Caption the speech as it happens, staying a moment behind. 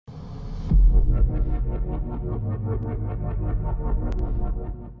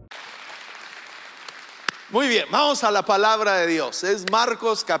Muy bien, vamos a la palabra de Dios. Es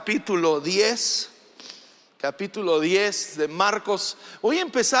Marcos capítulo 10. Capítulo 10 de Marcos. Voy a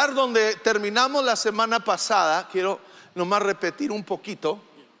empezar donde terminamos la semana pasada. Quiero nomás repetir un poquito.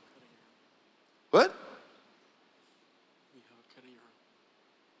 ¿What?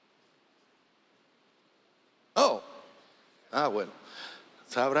 Oh. Bueno.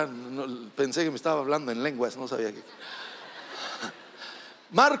 Sabrán, pensé que me estaba hablando en lenguas, no sabía que.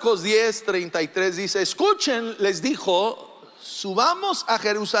 Marcos 10:33 dice: escuchen, les dijo, subamos a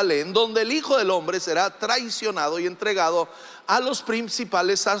Jerusalén, donde el Hijo del Hombre será traicionado y entregado a los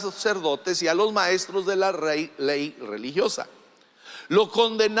principales sacerdotes y a los maestros de la ley religiosa. Lo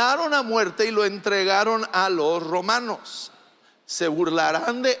condenaron a muerte y lo entregaron a los romanos. Se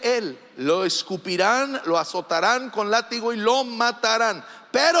burlarán de él, lo escupirán, lo azotarán con látigo y lo matarán.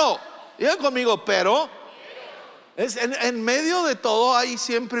 Pero, digan conmigo, pero. En medio de todo hay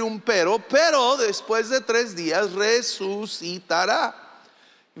siempre un pero después de 3 días resucitará.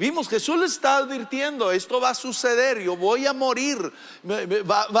 Vimos, Jesús le está advirtiendo: esto va a suceder, yo voy a morir,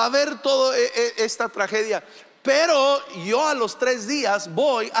 va a haber toda esta tragedia, pero yo a los 3 días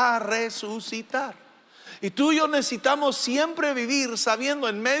voy a resucitar. Y tú y yo necesitamos siempre vivir sabiendo,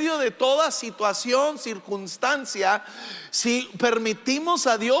 en medio de toda situación, circunstancia, si permitimos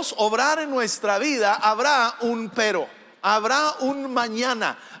a Dios obrar en nuestra vida, habrá un pero, habrá un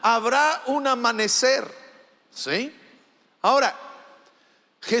mañana, habrá un amanecer. ¿Sí? Ahora,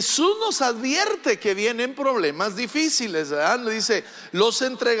 Jesús nos advierte que vienen problemas difíciles, ¿verdad? Le dice: los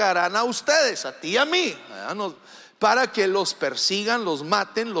entregarán a ustedes, a ti y a mí, ¿verdad? Para que los persigan, los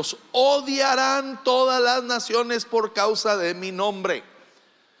maten, los odiarán todas las naciones por causa de mi nombre.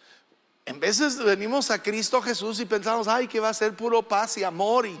 En veces venimos a Cristo Jesús y pensamos: ay, que va a ser puro paz y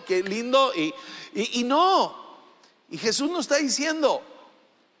amor y qué lindo, y no. Y Jesús nos está diciendo: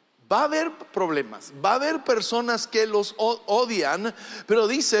 va a haber problemas, va a haber personas que los odian, pero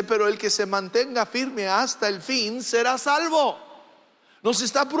dice: pero el que se mantenga firme hasta el fin será salvo. Nos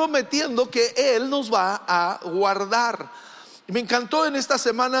está prometiendo que Él nos va a guardar. Me encantó en esta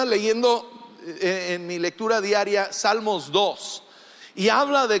semana leyendo en mi lectura diaria Salmos 2, y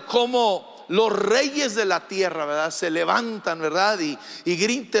habla de cómo los reyes de la tierra, ¿verdad?, se levantan, ¿verdad?, y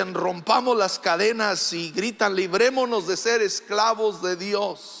gritan: rompamos las cadenas, y gritan: librémonos de ser esclavos de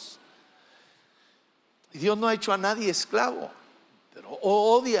Dios. Y Dios no ha hecho a nadie esclavo, pero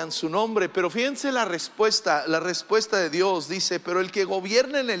odian su nombre. Pero fíjense la respuesta de Dios. Dice: pero el que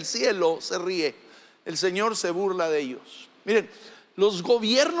gobierna en el cielo se ríe, el Señor se burla de ellos. Miren, los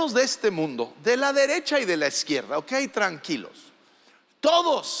gobiernos de este mundo, de la derecha y de la izquierda, ok, tranquilos,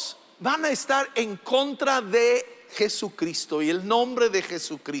 todos van a estar en contra de Jesucristo y el nombre de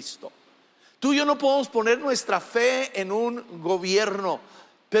Jesucristo. Tú y yo no podemos poner nuestra fe en un gobierno,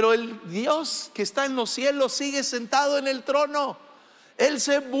 pero el Dios que está en los cielos sigue sentado en el trono. Él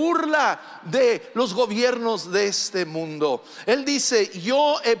se burla de los gobiernos de este mundo. Él dice: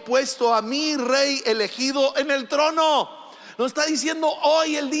 yo he puesto a mi rey elegido en el trono. Nos está diciendo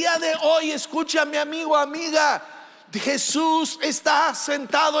hoy, el día de hoy: escucha, mi amigo, amiga, Jesús está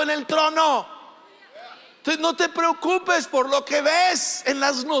sentado en el trono. Entonces no te preocupes por lo que ves en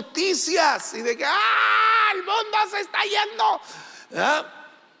las noticias y de que el mundo se está yendo, ¿ah?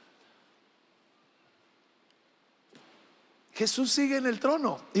 Jesús sigue en el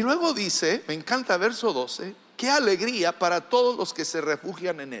trono. Y luego dice, me encanta verso 12: qué alegría para todos los que se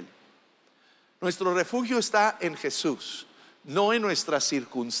refugian en Él. Nuestro refugio está en Jesús, no en nuestras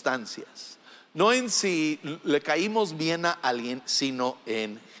circunstancias, no en si le caímos bien a alguien, sino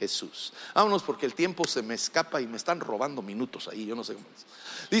en Jesús. Vámonos, porque el tiempo se me escapa y me están robando minutos ahí, yo no sé cómo es.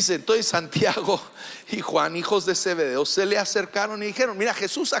 Dice: entonces Santiago y Juan, hijos de Zebedeo, se le acercaron y dijeron: mira,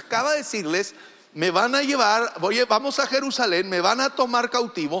 Jesús acaba de decirles: me van a llevar, vamos a Jerusalén, me van a tomar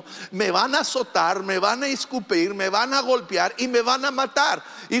cautivo, me van a azotar, me van a escupir, me van a golpear y me van a matar.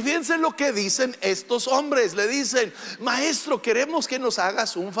 Y fíjense lo que dicen estos hombres. Le dicen: maestro, queremos que nos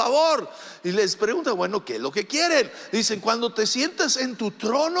hagas un favor. Y les pregunta: bueno, ¿qué es lo que quieren? Dicen: cuando te sientes en tu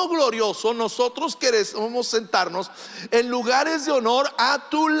trono glorioso, nosotros queremos sentarnos en lugares de honor a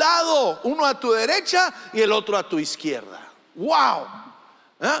tu lado, uno a tu derecha y el otro a tu izquierda. ¡Wow!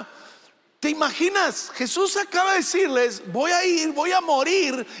 ¿Eh? ¿Te imaginas? Jesús acaba de decirles: voy a ir, voy a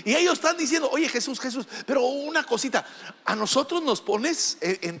morir. Y ellos están diciendo: oye, Jesús, pero una cosita, a nosotros nos pones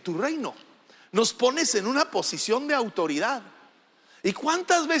en tu reino, nos pones en una posición de autoridad. Y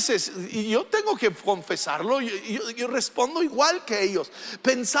cuántas veces, y yo tengo que confesarlo, yo respondo igual que ellos,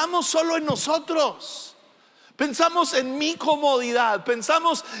 pensamos solo en nosotros. Pensamos en mi comodidad,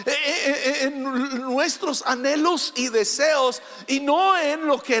 pensamos en nuestros anhelos y deseos y no en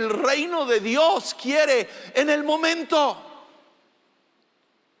lo que el reino de Dios quiere en el momento.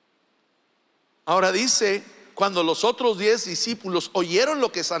 Ahora dice, cuando los otros 10 discípulos oyeron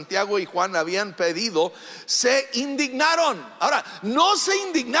lo que Santiago y Juan habían pedido, se indignaron. Ahora, no se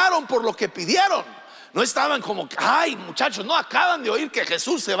indignaron por lo que pidieron. No estaban como, ay muchachos, no acaban de oír que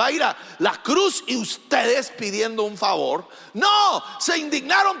Jesús se va a ir a la cruz y ustedes pidiendo un favor. No, se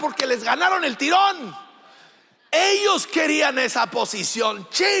indignaron porque les ganaron el tirón. Ellos querían esa posición.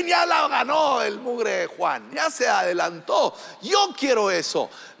 Chin, ya la ganó el mugre Juan, ya se adelantó. Yo quiero eso.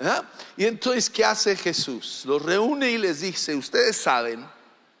 Y entonces, ¿qué hace Jesús? Los reúne y les dice, ustedes saben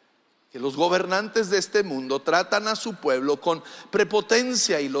que los gobernantes de este mundo tratan a su pueblo con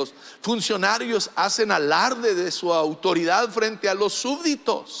prepotencia y los funcionarios hacen alarde de su autoridad frente a los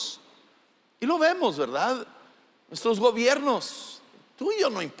súbditos. Y lo vemos, ¿verdad? Nuestros gobiernos, tú y yo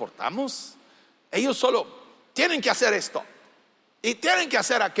no importamos. Ellos solo tienen que hacer esto y tienen que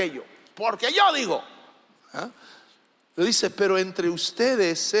hacer aquello, porque yo digo. Lo dice, pero entre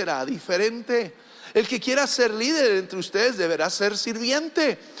ustedes será diferente. El que quiera ser líder entre ustedes deberá ser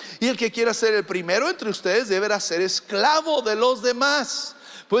sirviente, y el que quiera ser el primero entre ustedes deberá ser esclavo de los demás.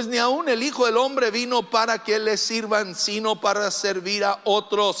 Pues ni aun el Hijo del Hombre vino para que le sirvan, sino para servir a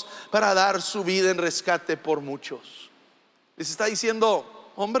otros, para dar su vida en rescate por muchos. Les está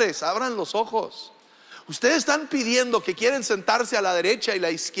diciendo, hombres, abran los ojos. Ustedes están pidiendo que quieren sentarse a la derecha y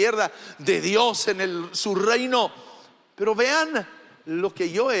la izquierda de Dios en su reino, pero vean lo que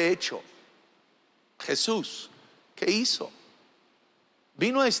yo he hecho. Jesús, ¿qué hizo?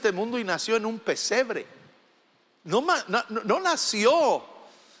 Vino a este mundo y nació en un pesebre. No nació,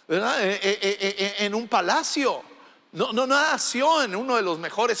 ¿verdad?, en un palacio. No nació en uno de los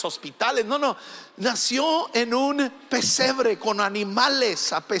mejores hospitales. No, nació en un pesebre con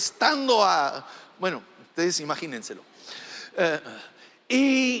animales apestando a... Bueno, ustedes imagínenselo.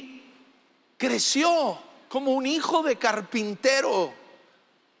 Y creció como un hijo de carpintero.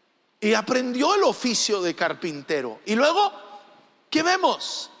 Y aprendió el oficio de carpintero. Y luego, ¿qué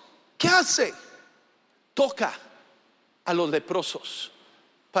vemos? ¿Qué hace? Toca a los leprosos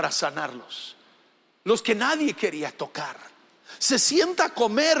para sanarlos, los que nadie quería tocar. Se sienta a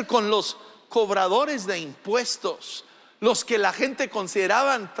comer con los cobradores de impuestos, los que la gente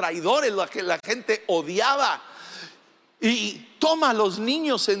consideraban traidores, los que la gente odiaba. Y toma a los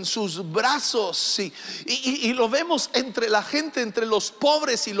niños en sus brazos y lo vemos entre la gente, entre los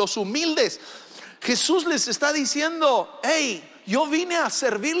pobres y los humildes. Jesús les está diciendo, hey, yo vine a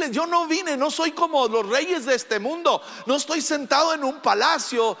servirles. Yo no soy como los reyes de este mundo. No estoy sentado en un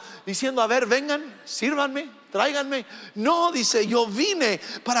palacio diciendo, a ver, vengan, sírvanme, tráiganme. No, dice, yo vine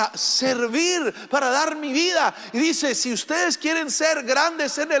para servir, para dar mi vida. Y dice, si ustedes quieren ser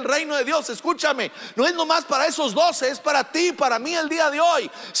grandes en el reino de Dios, escúchame, no es nomás para esos 12, es para ti, para mí el día de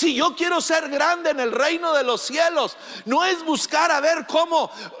hoy. Si yo quiero ser grande en el reino de los cielos, no es buscar a ver cómo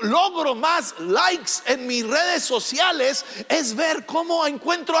logro más likes en mis redes sociales, es ver cómo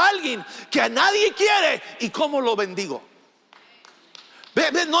encuentro a alguien que a nadie quiere y cómo lo bendigo.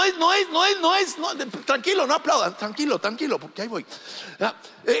 Tranquilo, no aplaudan, tranquilo, porque ahí voy.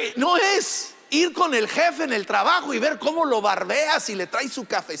 No es ir con el jefe en el trabajo y ver cómo lo barbeas y le traes su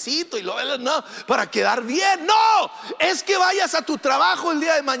cafecito y no, para quedar bien. No, es que vayas a tu trabajo el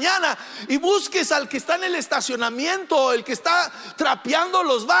día de mañana y busques al que está en el estacionamiento, el que está trapeando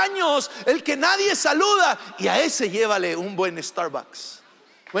los baños, el que nadie saluda, y a ese llévale un buen Starbucks.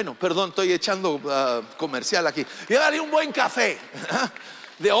 Bueno, perdón, estoy echando comercial aquí. Llévale un buen café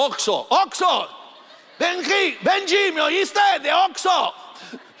de Oxxo. Benji, ¿me oíste? De Oxxo.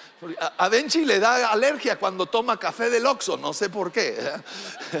 A Benji le da alergia cuando toma café del Oxxo, no sé por qué.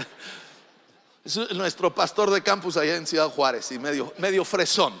 Es nuestro pastor de campus allá en Ciudad Juárez, y medio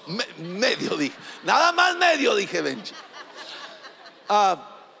fresón. Medio dije, nada más medio dije Benji.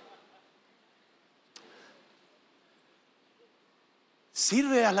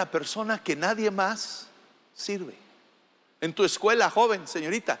 Sirve a la persona que nadie más sirve. En tu escuela, joven,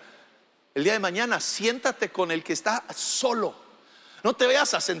 señorita, el día de mañana siéntate con el que está solo. No te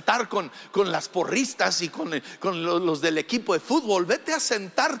vayas a sentar con las porristas y con los del equipo de fútbol. Vete a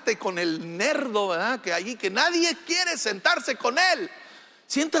sentarte con el nerdo, ¿verdad?, que allí, que nadie quiere sentarse con él.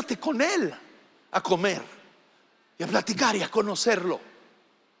 Siéntate con él a comer y a platicar y a conocerlo.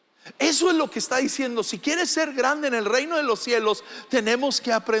 Eso es lo que está diciendo. Si quieres ser grande en el reino de los cielos, tenemos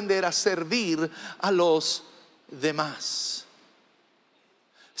que aprender a servir a los demás.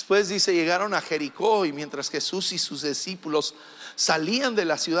 Después dice, llegaron a Jericó, y mientras Jesús y sus discípulos salían de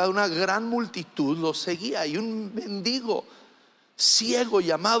la ciudad, una gran multitud los seguía, y un mendigo ciego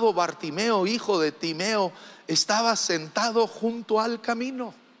llamado Bartimeo, hijo de Timeo, estaba sentado junto al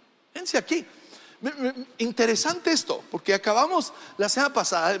camino. Fíjense aquí, interesante esto, porque acabamos la semana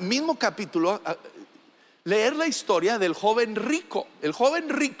pasada, el mismo capítulo, leer la historia del joven rico. El joven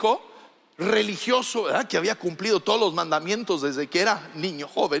rico religioso, ¿verdad?, que había cumplido todos los mandamientos desde que era niño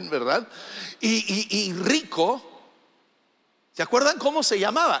joven, ¿verdad? Y rico, ¿se acuerdan cómo se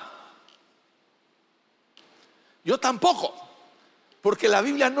llamaba? Yo tampoco, porque la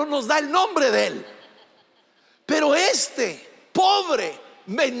Biblia no nos da el nombre de él. Pero este pobre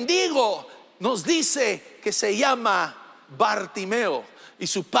mendigo nos dice que se llama Bartimeo y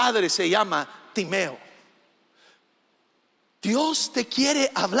su padre se llama Timeo. Dios te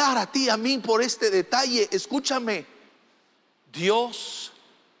quiere hablar a ti, a mí, por este detalle. Escúchame, Dios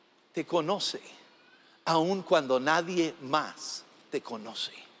te conoce aun cuando nadie más te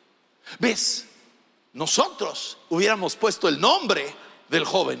conoce. ¿Ves? Nosotros hubiéramos puesto el nombre del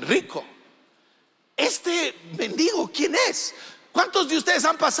joven rico. Este mendigo, ¿quién es? ¿Cuántos de ustedes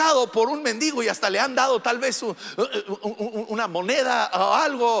han pasado por un mendigo y hasta le han dado tal vez una moneda o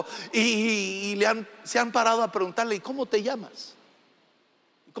algo y se han parado a preguntarle: ¿y cómo te llamas?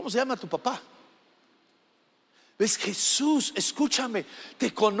 ¿Cómo se llama tu papá? ¿Ves? Jesús, escúchame,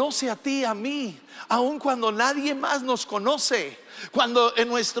 te conoce a ti, a mí, aun cuando nadie más nos conoce. Cuando en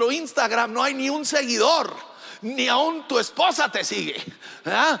nuestro Instagram no hay ni un seguidor, ni aún tu esposa te sigue,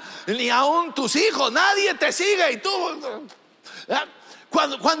 ¿verdad? Ni aún tus hijos, nadie te sigue. Y tú, ¿verdad?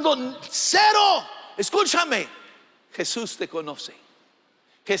 Cuando cero, escúchame, Jesús te conoce.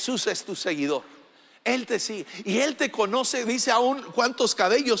 Jesús es tu seguidor. Él te sigue y Él te conoce. Dice aún cuántos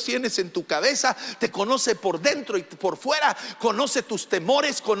cabellos tienes en tu cabeza. Te conoce por dentro y por fuera. Conoce tus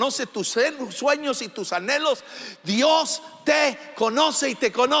temores, conoce tus sueños y tus anhelos. Dios te conoce y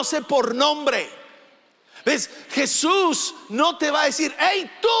te conoce por nombre. ¿Ves? Jesús no te va a decir: hey,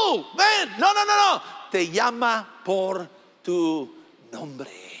 tú, ven. No. Te llama por tu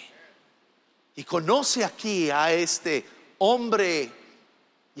nombre. Y conoce aquí a este hombre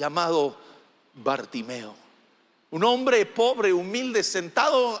llamado Bartimeo, un hombre pobre, humilde,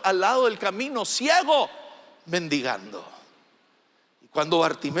 sentado al lado del camino, ciego, mendigando. Y cuando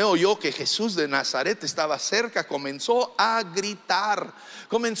Bartimeo oyó que Jesús de Nazaret estaba cerca, comenzó a gritar.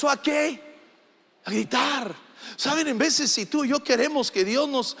 ¿Comenzó a qué? A gritar. Saben, en veces si tú y yo queremos que Dios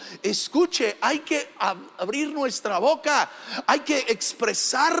nos escuche, hay que abrir nuestra boca, hay que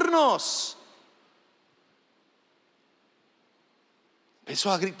expresarnos.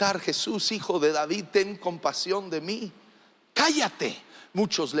 Empezó a gritar: Jesús, hijo de David, ten compasión de mí. Cállate,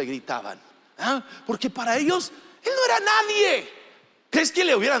 muchos le gritaban, porque para ellos él no era nadie. ¿Crees que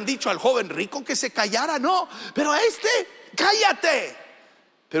le hubieran dicho al joven rico que se callara? No, pero a este, cállate.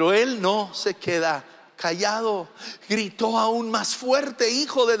 Pero él no se queda callado. Gritó aún más fuerte: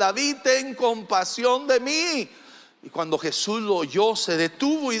 hijo de David, ten compasión de mí. Y cuando Jesús lo oyó, se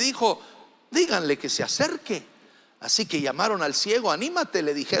detuvo y dijo: díganle que se acerque. Así que llamaron al ciego. Anímate,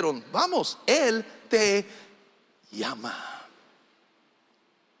 le dijeron, vamos, él te llama.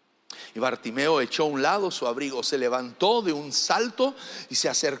 Y Bartimeo echó a un lado su abrigo, se levantó de un salto y se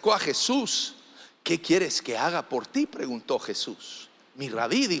acercó a Jesús. ¿Qué quieres que haga por ti?, preguntó Jesús. Mi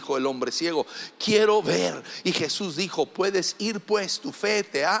rabí, dijo el hombre ciego, quiero ver. Y Jesús dijo: puedes ir, pues tu fe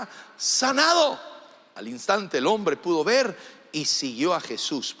te ha sanado. Al instante el hombre pudo ver y siguió a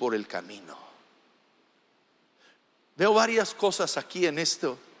Jesús por el camino. Veo varias cosas aquí en este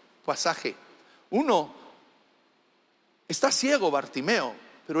pasaje. Uno, está ciego Bartimeo,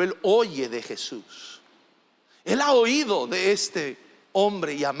 pero él oye de Jesús. Él ha oído de este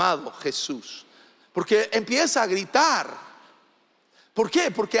hombre llamado Jesús, porque empieza a gritar. ¿Por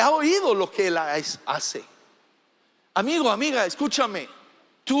qué? Porque ha oído lo que él hace. Amigo, amiga, escúchame.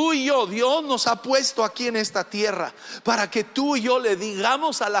 Tú y yo, Dios nos ha puesto aquí en esta tierra para que tú y yo le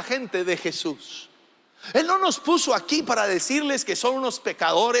digamos a la gente de Jesús. Él no nos puso aquí para decirles que son unos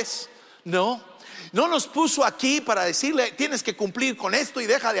pecadores. No nos puso aquí para decirle: tienes que cumplir con esto y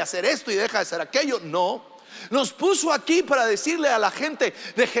deja de hacer esto y deja de hacer aquello. No, nos puso aquí para decirle a la gente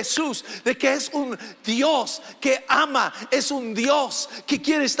de Jesús de que es un Dios que ama, es un Dios que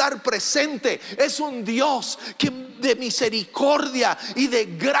quiere estar presente, es un Dios de misericordia y de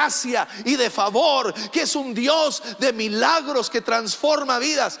gracia y de favor, que es un Dios de milagros que transforma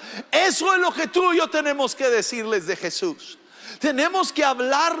vidas. Eso es lo que tú y yo tenemos que decirles de Jesús. Tenemos que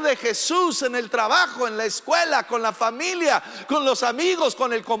hablar de Jesús en el trabajo, en la escuela, con la familia, con los amigos,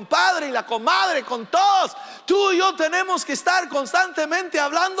 con el compadre y la comadre, con todos. Tú y yo tenemos que estar constantemente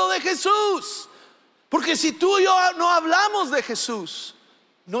hablando de Jesús. Porque si tú y yo no hablamos de Jesús,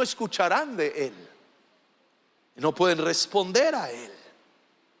 no escucharán de Él, no pueden responder a Él.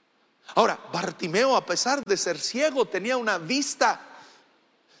 Ahora, Bartimeo, a pesar de ser ciego, tenía una vista.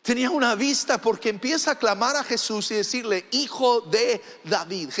 Tenía una vista porque empieza a clamar a Jesús y decirle: hijo de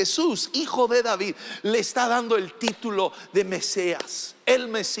David. Jesús, hijo de David, le está dando el título de Mesías, el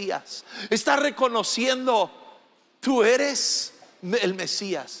Mesías. Está reconociendo: tú eres el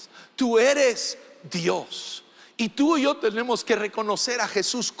Mesías, tú eres Dios. Y tú y yo tenemos que reconocer a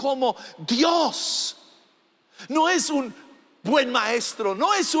Jesús como Dios. No es un buen maestro,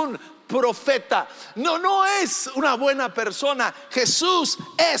 no es un profeta, no es una buena persona. Jesús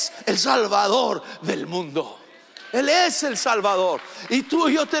es el Salvador del mundo. Él es el Salvador y tú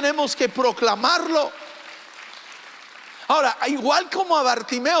y yo tenemos que proclamarlo. Ahora, igual como a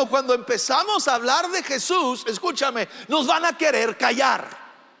Bartimeo, cuando empezamos a hablar de Jesús, escúchame, nos van a querer callar.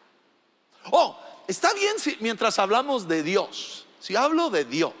 Oh, está bien mientras hablamos de Dios. Si hablo de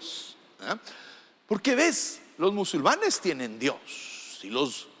Dios, porque ves, los musulmanes tienen Dios y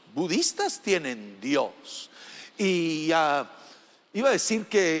los budistas tienen Dios, y iba a decir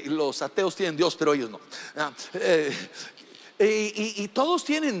que los ateos tienen Dios, pero ellos no. Y todos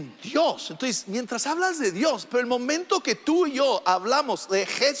tienen Dios. Entonces, mientras hablas de Dios, pero el momento que tú y yo hablamos de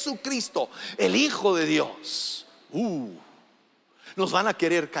Jesucristo, el Hijo de Dios, nos van a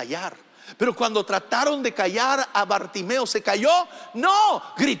querer callar. Pero cuando trataron de callar a Bartimeo, ¿se cayó? No,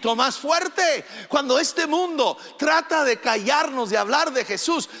 gritó más fuerte. Cuando este mundo trata de callarnos de hablar de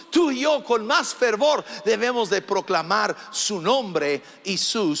Jesús, tú y yo con más fervor debemos de proclamar su nombre y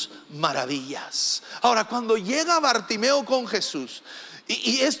sus maravillas. Ahora, cuando llega Bartimeo con Jesús,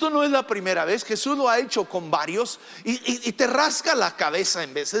 y esto no es la primera vez, Jesús lo ha hecho con varios, y te rasca la cabeza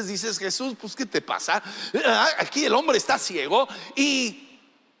en veces. Dices: Jesús, pues ¿qué te pasa? Aquí el hombre está ciego. Y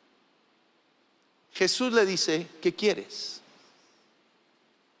Jesús le dice: ¿qué quieres?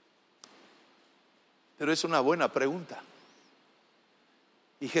 Pero es una buena pregunta,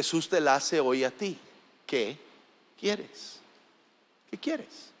 y Jesús te la hace hoy a ti. ¿Qué quieres? ¿Qué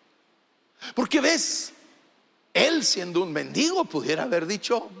quieres? Porque ves, él siendo un mendigo pudiera haber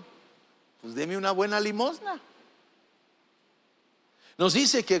dicho: pues deme una buena limosna. Nos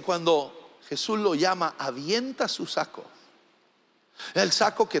dice que cuando Jesús lo llama, avienta su saco, el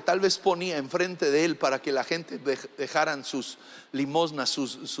saco que tal vez ponía enfrente de él para que la gente dejaran sus limosnas,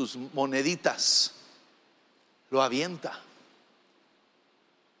 sus moneditas. Lo avienta.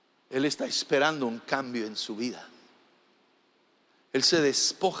 Él está esperando un cambio en su vida. Él se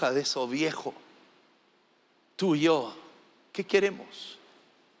despoja de eso viejo. Tú y yo, ¿qué queremos?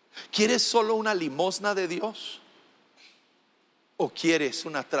 ¿Quieres solo una limosna de Dios? ¿O quieres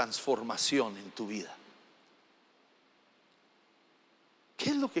una transformación en tu vida? ¿Qué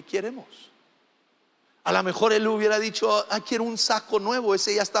es lo que queremos? A lo mejor él hubiera dicho: quiero un saco nuevo,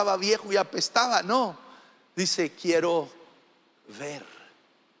 ese ya estaba viejo y apestaba. No, dice: quiero ver.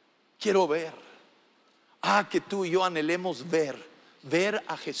 Quiero ver. Que tú y yo anhelemos ver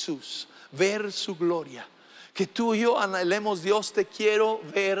a Jesús, ver su gloria. Que tú y yo anhelemos: Dios, te quiero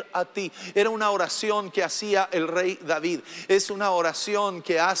ver a ti. Era una oración que hacía el rey David. Es una oración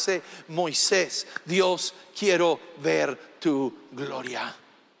que hace Moisés. Dios, quiero ver tu gloria.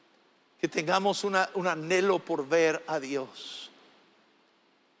 Que tengamos un anhelo por ver a Dios.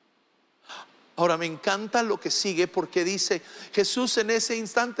 Ahora me encanta lo que sigue, porque dice: Jesús en ese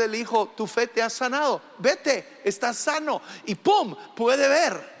instante le dijo: tu fe te ha sanado, vete, estás sano. Y pum, puede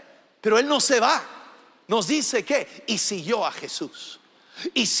ver. Pero él no se va. Nos dice que y siguió a Jesús.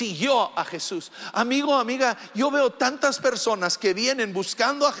 Y siguió a Jesús. Amigo, amiga, yo veo tantas personas que vienen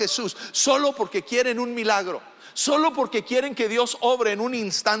buscando a Jesús solo porque quieren un milagro, solo porque quieren que Dios obre en un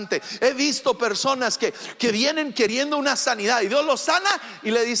instante. He visto personas que vienen queriendo una sanidad y Dios los sana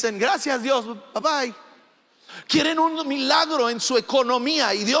y le dicen: gracias Dios, bye bye. Quieren un milagro en su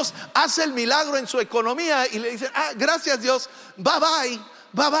economía y Dios hace el milagro en su economía y le dicen: gracias Dios, bye bye.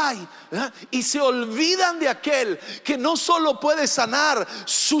 Bye bye. Y se olvidan de aquel que no solo puede sanar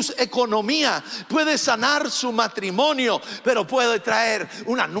su economía, puede sanar su matrimonio, pero puede traer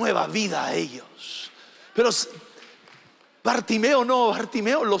una nueva vida a ellos. Pero Bartimeo no,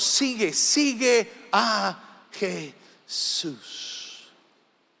 Bartimeo lo sigue a Jesús.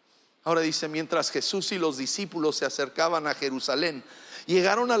 Ahora dice: mientras Jesús y los discípulos se acercaban a Jerusalén,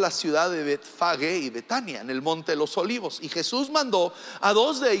 llegaron a la ciudad de Betfagé y Betania, en el monte de los Olivos. Y Jesús mandó a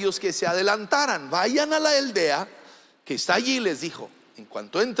dos de ellos que se adelantaran: vayan a la aldea que está allí, les dijo. En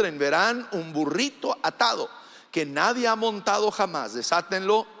cuanto entren, verán un burrito atado que nadie ha montado jamás.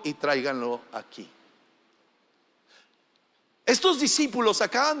 Desátenlo y tráiganlo aquí. Estos discípulos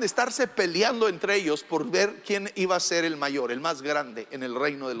acaban de estarse peleando entre ellos por ver quién iba a ser el mayor, el más grande en el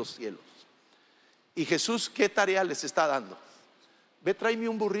reino de los cielos. Y Jesús, ¿qué tarea les está dando? Ve, tráeme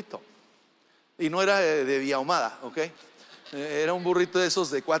un burrito. Y no era de Villa Ahumada, ¿ok? Era un burrito de esos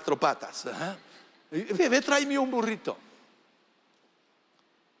de 4 patas. Ajá. Ve, tráeme un burrito.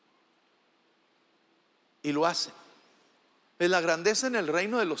 Y lo hacen. La grandeza en el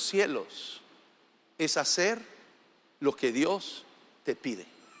reino de los cielos es hacer lo que Dios te pide.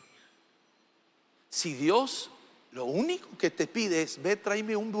 Si Dios lo único que te pide es: ve,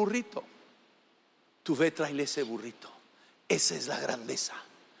 tráeme un burrito, tú ve, tráele ese burrito. Esa es la grandeza.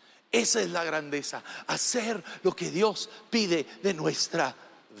 Esa es la grandeza. Hacer lo que Dios pide de nuestra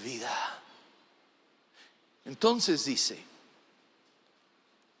vida. Entonces dice: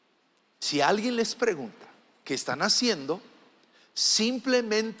 si alguien les pregunta qué están haciendo,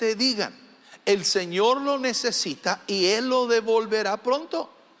 simplemente digan: el Señor lo necesita y Él lo devolverá pronto.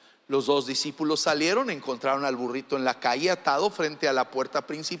 Los 2 discípulos salieron, encontraron al burrito en la calle atado frente a la puerta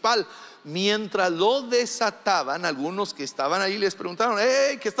principal. Mientras lo desataban, algunos que estaban ahí les preguntaron: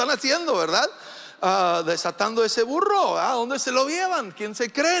 ¿qué están haciendo, verdad? Desatando ese burro, ¿a dónde se lo llevan? ¿Quién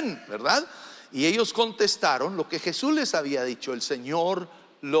se creen, verdad? Y ellos contestaron lo que Jesús les había dicho: el Señor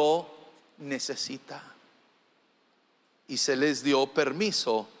lo necesita. Y se les dio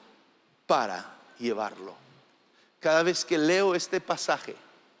permiso para llevarlo. Cada vez que leo este pasaje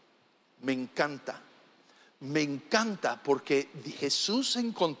me encanta porque Jesús se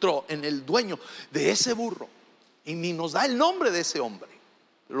encontró en el dueño de ese burro y ni nos da el nombre de ese hombre.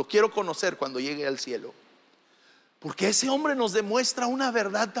 Lo quiero conocer cuando llegue al cielo, porque ese hombre nos demuestra una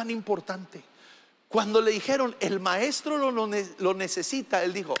verdad tan importante. Cuando le dijeron: el maestro lo necesita,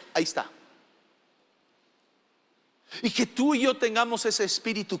 él dijo: ahí está. Y que tú y yo tengamos ese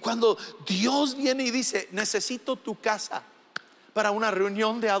espíritu. Cuando Dios viene y dice: necesito tu casa para una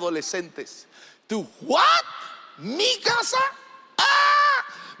reunión de adolescentes, tú: ¿what? ¿Mi casa?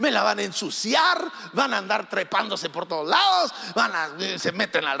 Me la van a ensuciar, van a andar trepándose por todos lados, se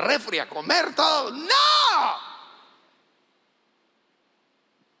meten al refri a comer todo. ¡No!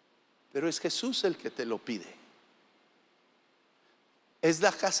 Pero es Jesús el que te lo pide. ¿Es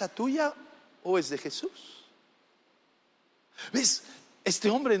la casa tuya o es de Jesús? ¿Ves? Este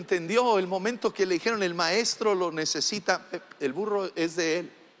hombre entendió el momento que le dijeron: el maestro lo necesita. El burro es de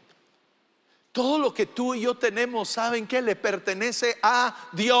él. Todo lo que tú y yo tenemos, ¿saben qué? Le pertenece a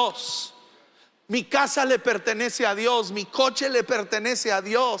Dios. Mi casa le pertenece a Dios, mi coche le pertenece a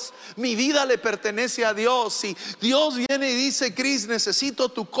Dios, mi vida le pertenece a Dios. Si Dios viene y dice: Cris, necesito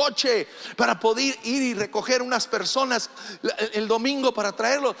tu coche para poder ir y recoger unas personas el domingo para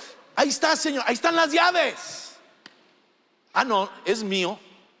traerlo, ahí está, Señor, ahí están las llaves. No, es mío,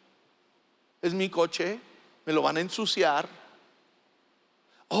 es mi coche, me lo van a ensuciar.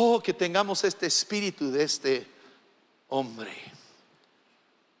 Que tengamos este espíritu de este hombre.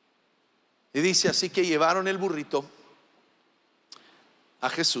 Y dice: así que llevaron el burrito a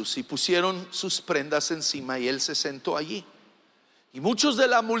Jesús y pusieron sus prendas encima, y él se sentó allí. Y muchos de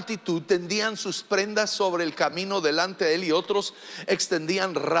la multitud tendían sus prendas sobre el camino delante de él, y otros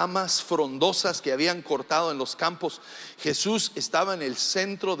extendían ramas frondosas que habían cortado en los campos. Jesús estaba en el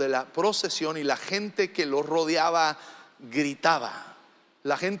centro de la procesión y la gente que lo rodeaba gritaba.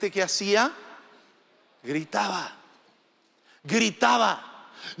 La gente que hacía, gritaba.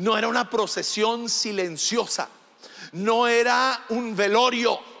 No era una procesión silenciosa, no era un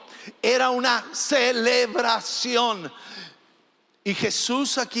velorio, era una celebración. Y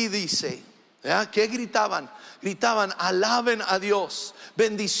Jesús aquí dice, ¿qué gritaban? Gritaban: alaben a Dios,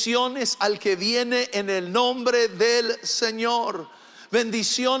 bendiciones al que viene en el nombre del Señor,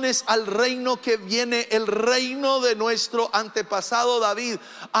 bendiciones al reino que viene, el reino de nuestro antepasado David.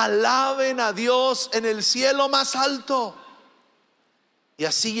 Alaben a Dios en el cielo más alto. Y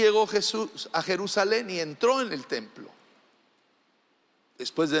así llegó Jesús a Jerusalén y entró en el templo.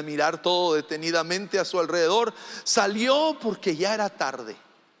 Después de mirar todo detenidamente a su alrededor, salió porque ya era tarde.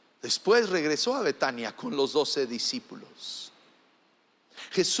 Después regresó a Betania con los 12 discípulos.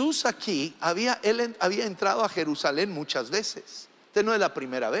 Jesús aquí él había entrado a Jerusalén muchas veces. Esta no es la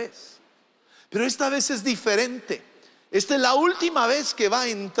primera vez, pero esta vez es diferente. Esta es la última vez que va a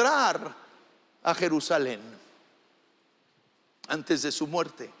entrar a Jerusalén antes de su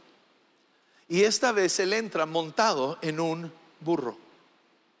muerte. Y esta vez él entra montado en un burro.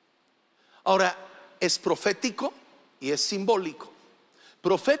 Ahora, es profético y es simbólico,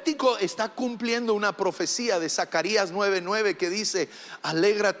 profético está cumpliendo una profecía de Zacarías 9:9 que dice: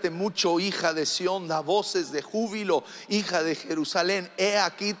 alégrate mucho, hija de Sión, da voces de júbilo, hija de Jerusalén. He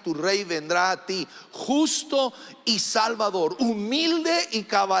aquí tu rey vendrá a ti, justo y salvador, humilde y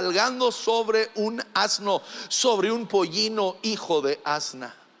cabalgando sobre un asno, sobre un pollino, hijo de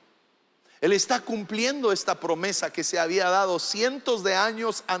asna. Él está cumpliendo esta promesa que se había dado cientos de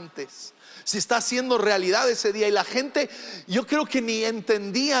años antes. Se está haciendo realidad ese día, y la gente, yo creo que ni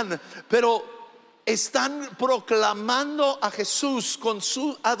entendían, pero están proclamando a Jesús con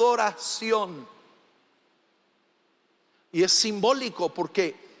su adoración. Y es simbólico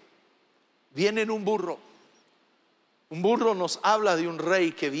porque viene en un burro. Un burro nos habla de un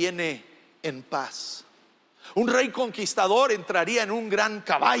rey que viene en paz. Un rey conquistador entraría en un gran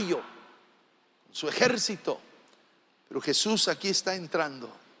caballo, con su ejército. Pero Jesús aquí está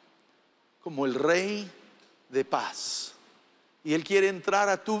entrando como el rey de paz. Y Él quiere entrar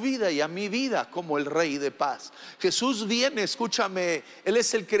a tu vida y a mi vida como el rey de paz. Jesús viene, escúchame, Él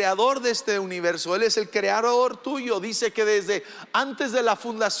es el creador de este universo. Él es el creador tuyo. Dice que desde antes de la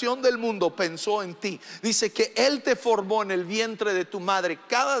fundación del mundo pensó en ti. Dice que Él te formó en el vientre de tu madre.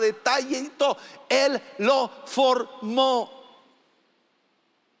 Cada detallito Él lo formó.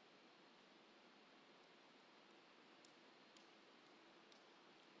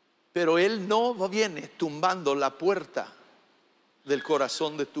 Pero Él no viene tumbando la puerta del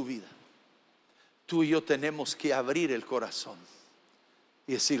corazón de tu vida. Tú y yo tenemos que abrir el corazón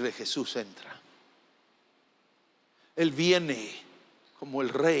y decirle: Jesús, entra. Él viene como el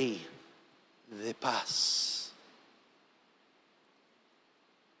rey de paz.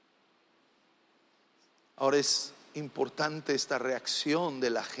 Ahora es importante esta reacción de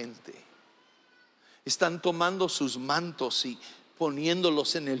la gente. Están tomando sus mantos y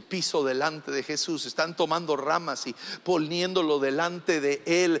poniéndolos en el piso delante de Jesús. Están tomando ramas y poniéndolo delante de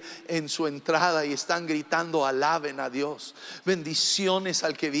Él en su entrada, y están gritando: alaben a Dios. Bendiciones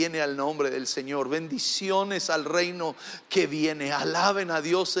al que viene al nombre del Señor. Bendiciones al reino que viene. Alaben a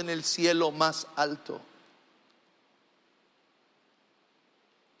Dios en el cielo más alto.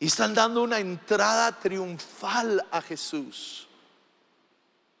 Y están dando una entrada triunfal a Jesús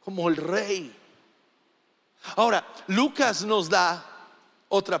como el rey. Ahora, Lucas nos da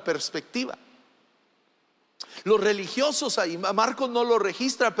otra perspectiva. Los religiosos ahí, Marcos no lo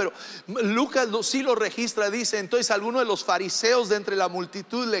registra, pero Lucas sí lo registra. Dice: entonces algunos de los fariseos de entre la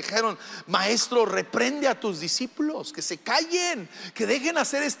multitud le dijeron: maestro, reprende a tus discípulos que se callen, que dejen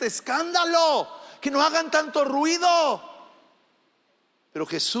hacer este escándalo, que no hagan tanto ruido. Pero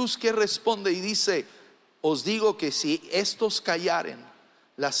Jesús, ¿qué responde? Y dice: os digo que si estos callaren,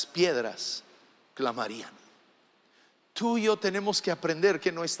 las piedras clamarían. Tú y yo tenemos que aprender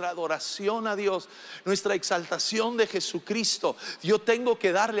que nuestra adoración a Dios, nuestra exaltación de Jesucristo, yo tengo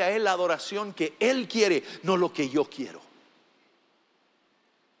que darle a Él la adoración que Él quiere, no lo que yo quiero.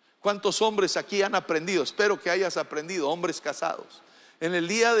 ¿Cuántos hombres aquí han aprendido? Espero que hayas aprendido, hombres casados. En el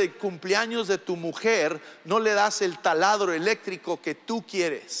día de cumpleaños de tu mujer, no le das el taladro eléctrico que tú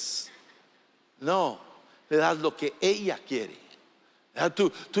quieres. No, le das lo que ella quiere.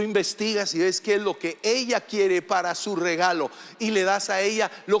 Tú investigas y ves qué es lo que ella quiere para su regalo, y le das a ella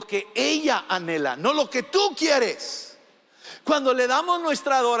lo que ella anhela, no lo que tú quieres. Cuando le damos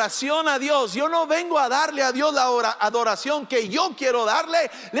nuestra adoración a Dios, yo no vengo a darle a Dios la adoración que yo quiero darle,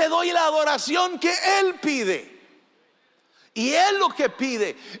 le doy la adoración que Él pide. Y Él lo que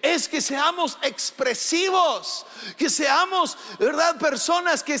pide es que seamos expresivos, que seamos, ¿verdad?,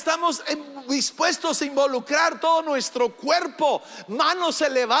 personas que estamos dispuestos a involucrar todo nuestro cuerpo, manos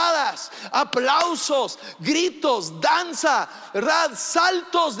elevadas, aplausos, gritos, danza, ¿verdad?,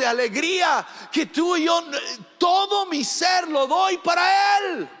 saltos de alegría, que tú y yo, todo mi ser lo doy para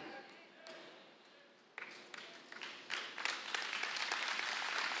Él.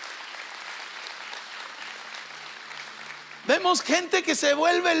 Vemos gente que se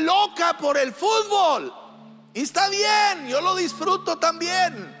vuelve loca por el fútbol, y está bien, yo lo disfruto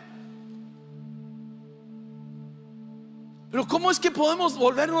también. Pero ¿cómo es que podemos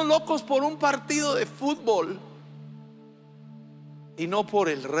volvernos locos por un partido de fútbol y no por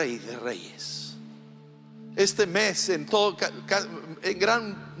el Rey de Reyes? Este mes en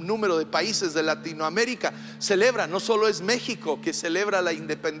gran número de países de Latinoamérica celebra, no solo es México que celebra la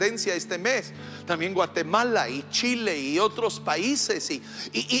independencia este mes, también Guatemala y Chile y otros países, y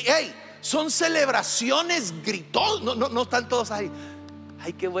hey, son celebraciones gritos, no están todos ahí,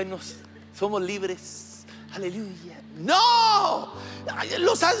 ay, qué buenos, somos libres, aleluya. No,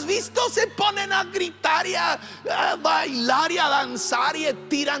 los has visto, se ponen a gritar y a bailar y a danzar y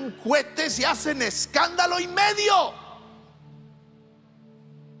tiran cohetes y hacen escándalo y medio.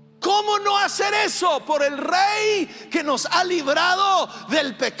 ¿Cómo no hacer eso por el Rey que nos ha librado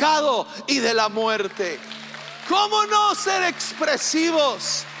del pecado y de la muerte? ¿Cómo no ser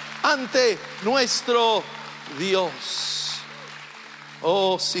expresivos ante nuestro Dios?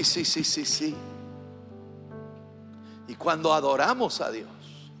 Oh, sí, sí, sí, sí, sí. Y cuando adoramos a Dios,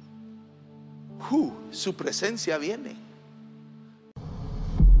 su presencia viene.